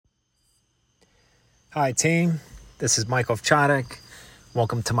Hi, team. This is Michael Ovchadek.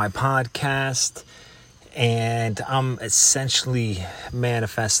 Welcome to my podcast. And I'm essentially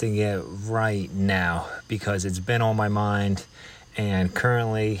manifesting it right now because it's been on my mind. And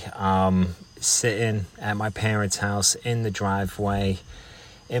currently, I'm sitting at my parents' house in the driveway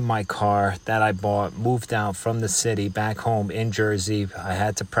in my car that I bought, moved out from the city back home in Jersey. I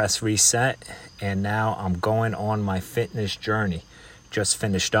had to press reset, and now I'm going on my fitness journey. Just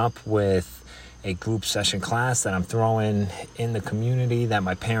finished up with a group session class that I'm throwing in the community that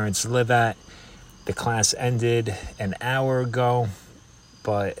my parents live at. The class ended an hour ago,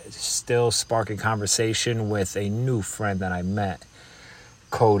 but still sparking conversation with a new friend that I met,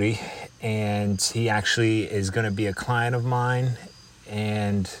 Cody, and he actually is going to be a client of mine.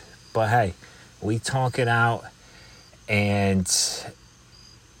 But hey, we talk it out, and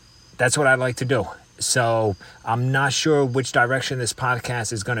that's what I like to do. So I'm not sure which direction this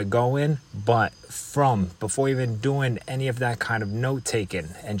podcast is going to go in, but before even doing any of that kind of note taking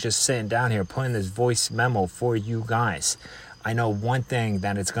and just sitting down here putting this voice memo for you guys, I know one thing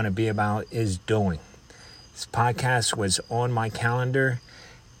that it's going to be about is doing. This podcast was on my calendar,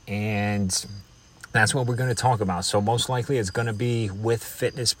 and that's what we're going to talk about. So most likely it's going to be with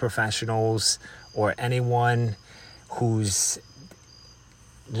fitness professionals or anyone who's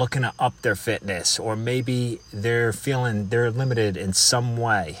looking to up their fitness, or maybe they're feeling they're limited in some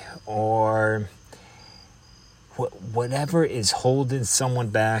way, or whatever is holding someone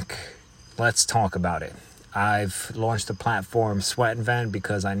back. Let's talk about it. I've launched the platform Sweat and Vent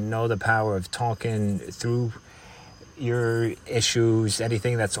because I know the power of talking through your issues,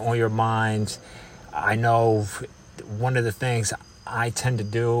 anything that's on your mind. I know one of the things I tend to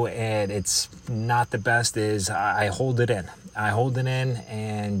do, and it's not the best, is I hold it in.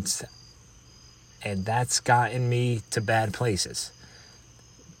 And that's gotten me to bad places.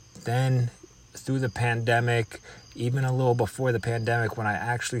 Then through the pandemic, even a little before the pandemic, when I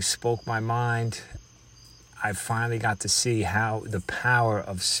actually spoke my mind, I finally got to see how the power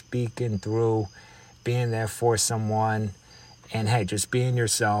of speaking through, being there for someone, and hey, just being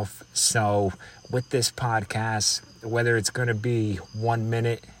yourself. So with this podcast, whether it's going to be 1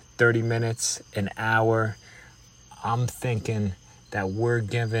 minute, 30 minutes, an hour, I'm thinking that we're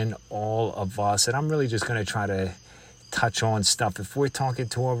giving all of us, and I'm really just going to try to touch on stuff. If we're talking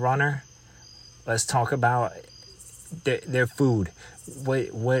to a runner, let's talk about their food.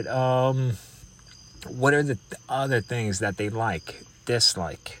 What are the other things that they like,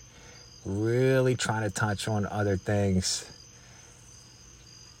 dislike? Really trying to touch on other things.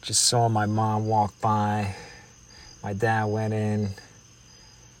 Just saw my mom walk by. My dad went in.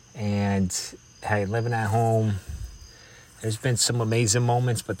 And hey, living at home, there's been some amazing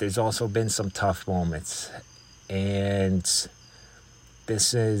moments, but there's also been some tough moments. And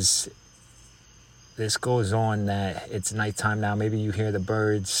this goes on that it's nighttime now. Maybe you hear the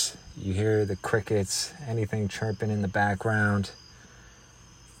birds, you hear the crickets, anything chirping in the background.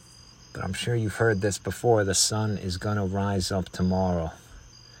 But I'm sure you've heard this before. The sun is going to rise up tomorrow.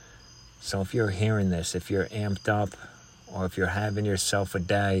 So if you're hearing this, if you're amped up, or if you're having yourself a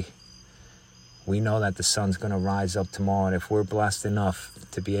day, we know that the sun's going to rise up tomorrow. And if we're blessed enough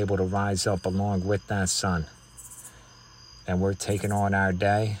to be able to rise up along with that sun, and we're taking on our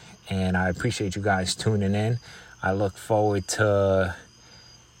day. And I appreciate you guys tuning in. I look forward to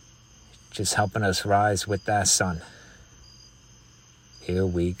just helping us rise with that sun. Here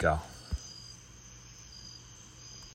we go.